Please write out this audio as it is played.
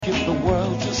give the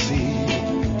world to see,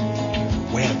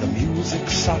 where the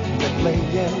music's softly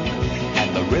playing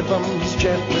and the rhythm's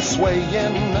gently swaying.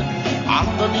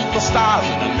 Underneath the stars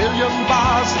in a million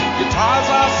bars, guitars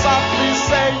are softly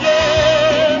saying,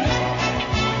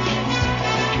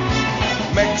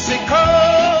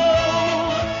 Mexico.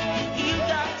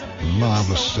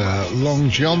 Marvellous. Long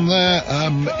John there,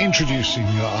 introducing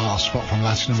our spot from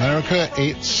Latin America.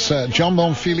 It's John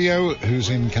Bonfiglio, who's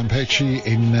in Campeche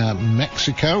in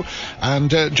Mexico,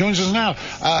 and joins us now.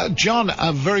 John,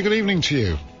 a very good evening to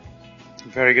you.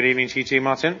 Very good evening to you too,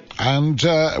 Martin. And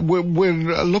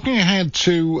we're looking ahead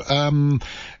to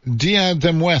Dia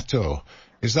de Muerto.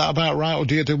 Is that about right, or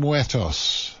Dia de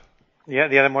Muertos? Yeah,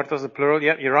 Dia de Muertos, the plural.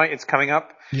 Yeah, you're right. It's coming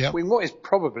up. Yep. What is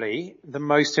probably the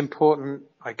most important,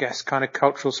 I guess, kind of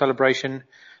cultural celebration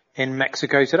in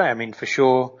Mexico today. I mean, for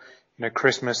sure,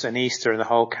 Christmas and Easter and the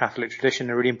whole Catholic tradition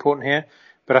are really important here.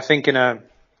 But I think in a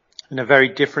very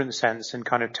different sense, and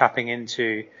kind of tapping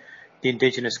into the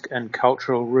indigenous and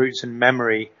cultural roots and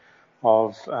memory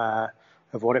of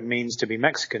what it means to be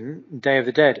Mexican, Day of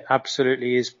the Dead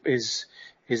absolutely is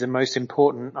the most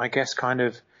important, I guess, kind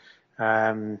of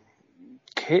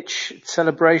kitsch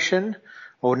celebration,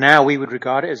 or now we would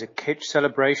regard it as a kitsch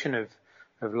celebration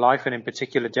of life and in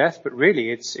particular death. But really,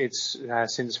 it's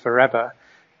since forever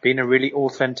been a really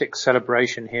authentic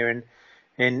celebration here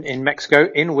in Mexico,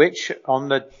 in which on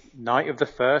the night of the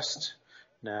first,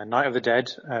 Night of the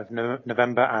Dead of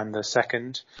November, and the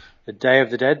second, the Day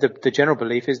of the Dead, the general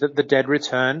belief is that the dead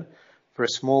return for a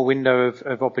small window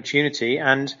of opportunity,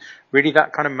 and really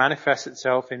that kind of manifests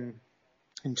itself in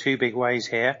two big ways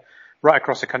here, right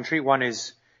across the country. One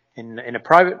is in a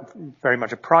private, very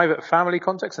much a private family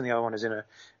context, and the other one is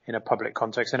in a public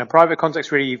context. In a private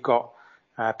context, really, you've got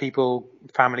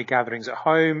family gatherings at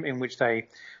home in which they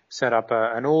set up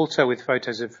an altar with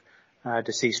photos of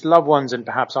deceased loved ones and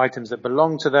perhaps items that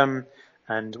belong to them,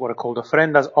 and what are called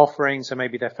ofrendas, offerings, so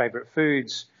maybe their favorite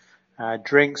foods,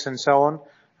 drinks, and so on.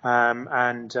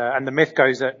 And the myth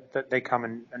goes that they come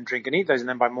and drink and eat those, and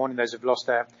then by morning those have lost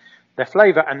their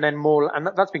flavor, and then more, and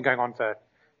that's been going on for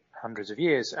hundreds of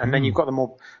years. And then you've got the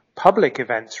more public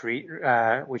events,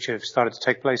 which have started to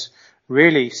take place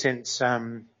really since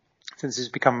it's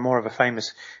become more of a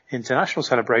famous international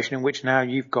celebration, in which now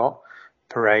you've got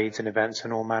parades and events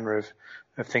and all manner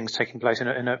of things taking place in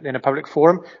a public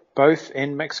forum, both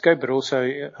in Mexico, but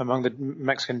also among the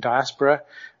Mexican diaspora,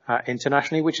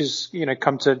 internationally, which has,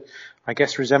 come to, I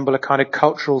guess, resemble a kind of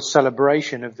cultural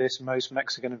celebration of this most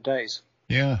Mexican of days.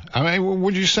 Yeah. I mean,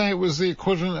 would you say it was the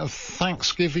equivalent of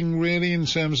Thanksgiving, really, in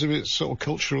terms of its sort of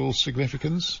cultural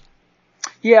significance?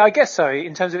 Yeah, I guess so,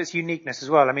 in terms of its uniqueness as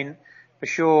well. I mean, for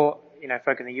sure,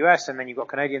 folk in the US, and then you've got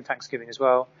Canadian Thanksgiving as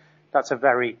well. That's a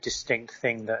very distinct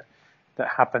thing that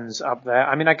happens up there.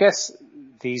 I mean, I guess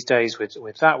these days with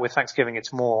Thanksgiving,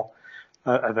 it's more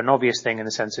of an obvious thing in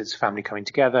the sense it's family coming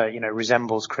together,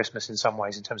 resembles Christmas in some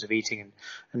ways in terms of eating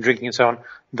and drinking and so on.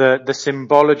 The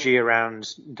symbology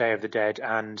around Day of the Dead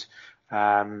and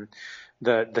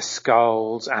the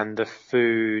skulls and the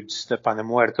foods, the pan de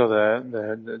muerto,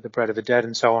 the bread of the dead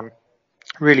and so on,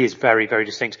 really is very, very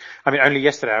distinct. I mean, only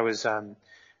yesterday I was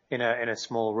in a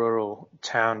small rural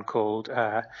town called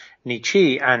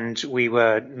Nichi, and we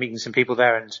were meeting some people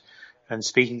there and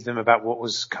speaking to them about what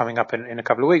was coming up in a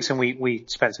couple of weeks. And we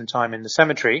spent some time in the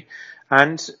cemetery.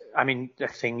 And I mean, a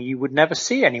thing you would never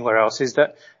see anywhere else is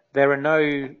that there are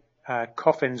no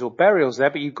coffins or burials there,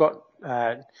 but you've got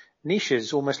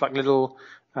niches, almost like little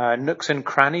nooks and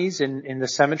crannies in the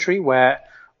cemetery, where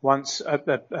once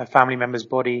a family member's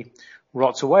body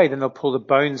rots away, then they'll pull the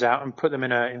bones out and put them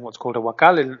in what's called a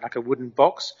huacal, in like a wooden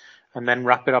box, and then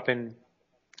wrap it up in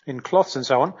cloths and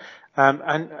so on.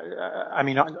 I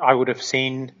mean, I would have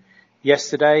seen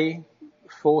yesterday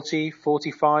 40,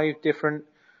 45 different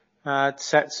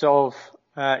sets of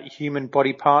human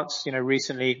body parts,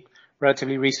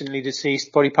 relatively recently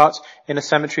deceased body parts, in a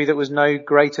cemetery that was no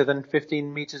greater than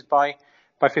 15 meters by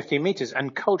 15 meters.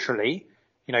 And culturally,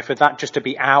 for that just to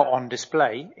be out on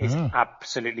display is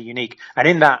absolutely unique. And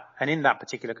in that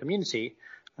particular community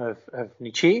of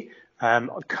Nichi,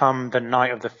 come the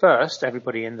night of the first,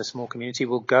 everybody in the small community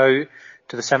will go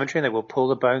to the cemetery and they will pull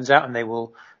the bones out, and they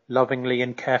will lovingly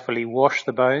and carefully wash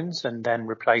the bones and then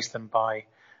replace them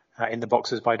in the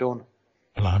boxes by dawn.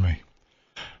 Blimey.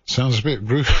 Sounds a bit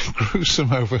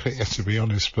gruesome over here, to be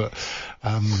honest, but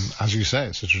as you say,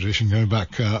 it's a tradition going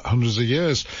back hundreds of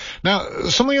years. Now,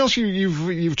 something else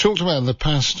you've talked about in the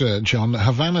past, John,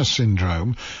 Havana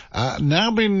syndrome,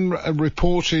 now been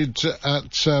reported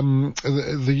at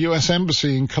the U.S.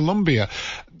 Embassy in Colombia.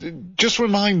 Just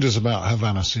remind us about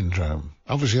Havana syndrome.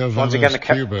 Obviously, Havana is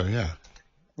Cuba, yeah.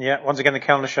 Yeah, once again, the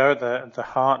Kelner Show, the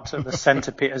heart, the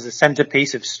centerpiece, as a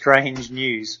centerpiece of strange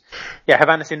news. Yeah,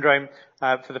 Havana syndrome,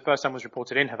 for the first time was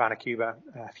reported in Havana, Cuba,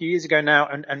 a few years ago now,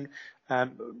 and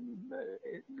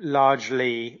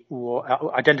largely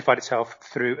identified itself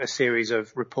through a series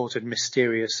of reported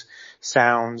mysterious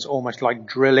sounds, almost like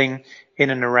drilling in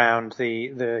and around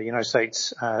the United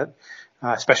States,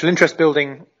 special interest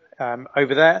building,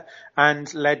 over there,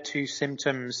 and led to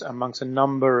symptoms amongst a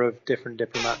number of different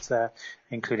diplomats there,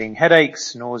 including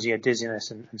headaches, nausea,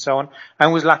 dizziness, and so on,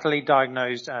 and was latterly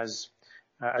diagnosed as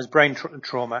brain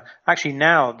trauma. Actually,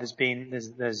 now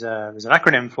there's an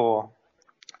acronym for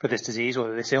this disease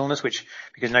or this illness, which,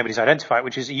 because nobody's identified,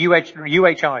 which is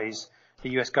UHIs. The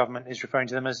US government is referring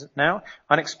to them as now,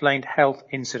 unexplained health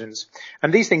incidents.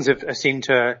 And these things have seemed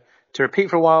to repeat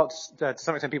for a while. To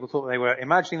some extent, people thought they were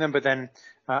imagining them, but then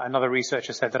another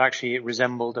researcher said that actually it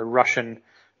resembled a Russian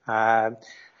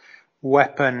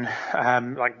weapon,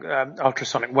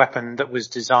 ultrasonic weapon that was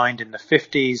designed in the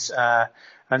 50s,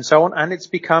 and so on. And it's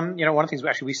become, one of the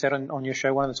things we said on your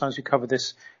show, one of the times we covered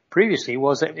this previously,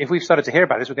 was that if we've started to hear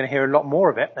about this, we're going to hear a lot more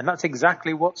of it. And that's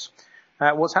exactly what's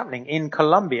happening. In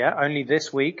Colombia, only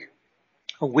this week,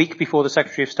 a week before the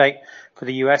Secretary of State for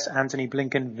the US, Antony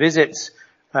Blinken, visits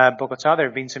Bogota, there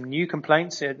have been some new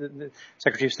complaints. The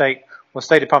Secretary of State,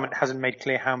 State Department hasn't made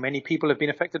clear how many people have been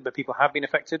affected, but people have been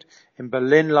affected. In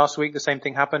Berlin last week, the same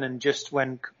thing happened, and just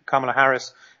when Kamala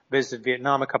Harris visited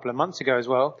Vietnam a couple of months ago as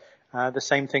well, the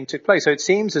same thing took place. So it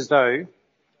seems as though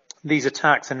these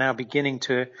attacks are now beginning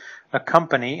to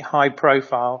accompany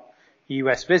high-profile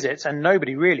US visits, and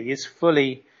nobody really is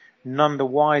fully none the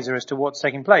wiser as to what's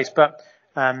taking place. But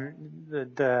I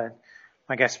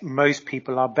guess most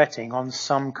people are betting on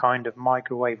some kind of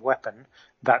microwave weapon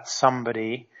that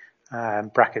somebody,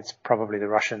 brackets probably the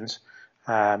Russians,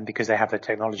 because they have the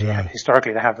technology. Yeah.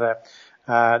 Historically, they have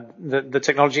the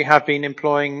technology have been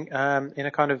employing in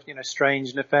a kind of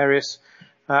strange, nefarious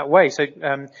way. So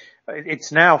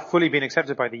it's now fully been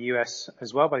accepted by the US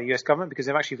as well, by the US government, because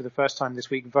they've actually for the first time this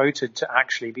week voted to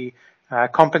actually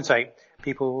compensate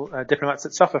people, diplomats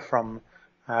that suffer from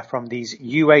these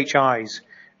UHIs.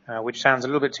 Which sounds a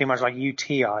little bit too much like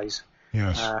UTIs.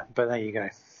 Yes. But there you go.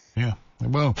 Yeah.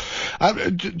 Well,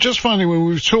 just finally,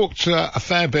 we've talked a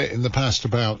fair bit in the past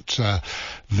about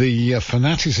the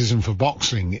fanaticism for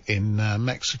boxing in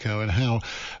Mexico and how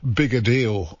big a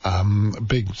deal,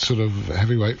 big sort of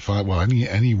heavyweight fight, well,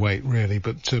 any weight really,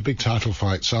 but big title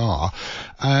fights are.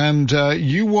 And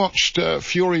you watched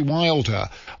Fury Wilder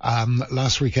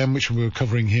last weekend, which we were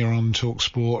covering here on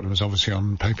talkSPORT. It was obviously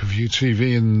on pay-per-view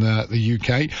TV in the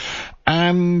UK.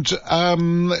 And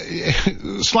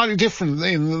slightly different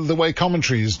in the way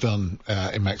commentary is done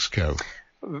in Mexico.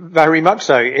 Very much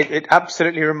so. It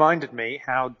absolutely reminded me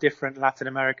how different Latin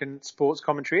American sports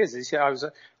commentary is. I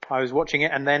was watching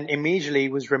it and then immediately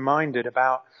was reminded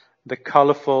about the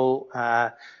colourful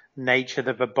nature,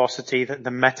 the verbosity,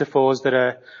 the metaphors that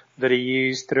are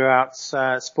used throughout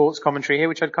sports commentary here,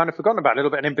 which I'd kind of forgotten about a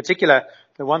little bit. And in particular,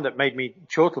 the one that made me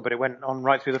chortle, but it went on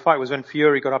right through the fight, was when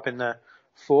Fury got up in the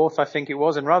fourth, I think it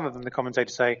was, and rather than the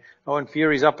commentator say, "Oh, and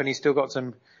Fury's up and he's still got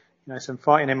some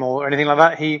fight in him," or anything like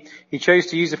that, he chose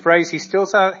to use the phrase, he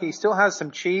still has some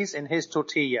cheese in his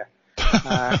tortilla.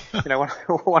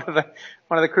 One of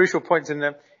the crucial points in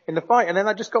the fight. And then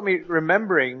that just got me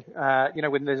remembering,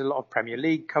 when there's a lot of Premier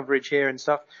League coverage here and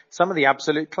stuff, some of the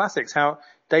absolute classics, how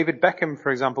David Beckham,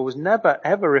 for example, was never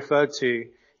ever referred to,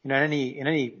 in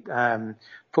any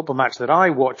football match that I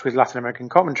watched with Latin American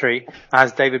commentary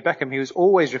as David Beckham. He was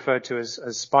always referred to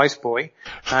as Spice Boy.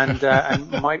 And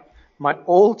my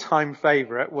all-time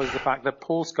favourite was the fact that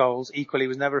Paul Scholes equally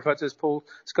was never referred to as Paul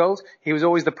Scholes. He was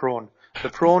always the Prawn. The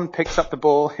Prawn picks up the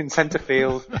ball in centre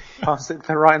field, passes it to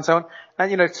the right and so on.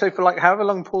 And, so for like however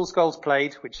long Paul Scholes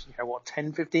played, which,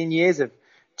 10, 15 years of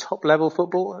top level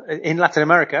football in Latin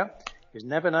America, he was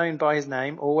never known by his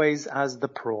name, always as the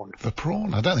Prawn. The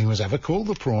Prawn. I don't think he was ever called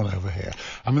the Prawn over here.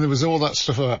 I mean, there was all that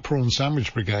stuff about Prawn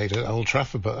Sandwich Brigade at Old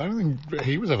Trafford, but I don't think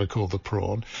he was ever called the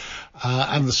Prawn.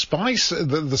 And the Spice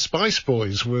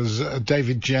Boys was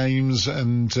David James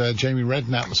and Jamie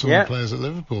Redknapp, some of the players at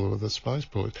Liverpool were the Spice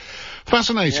Boys.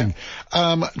 Fascinating.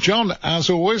 Yeah. John, as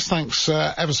always, thanks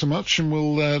ever so much, and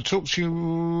we'll talk to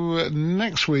you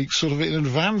next week, sort of in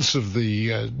advance of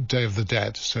the Day of the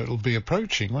Dead, so it'll be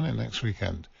approaching, won't it, next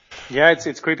weekend? Yeah,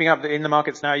 it's creeping up in the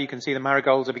markets now. You can see the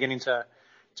marigolds are beginning to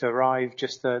arrive.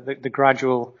 Just the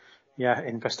gradual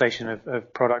infestation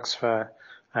of products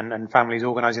and families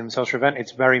organising themselves for event.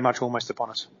 It's very much almost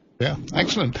upon us. Yeah,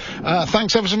 excellent.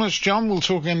 Thanks ever so much, John. We'll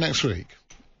talk again next week.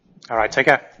 All right, take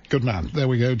care. Good man. There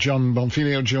we go. John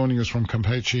Bonfiglio joining us from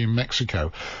Campeche,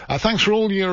 Mexico. Thanks for all your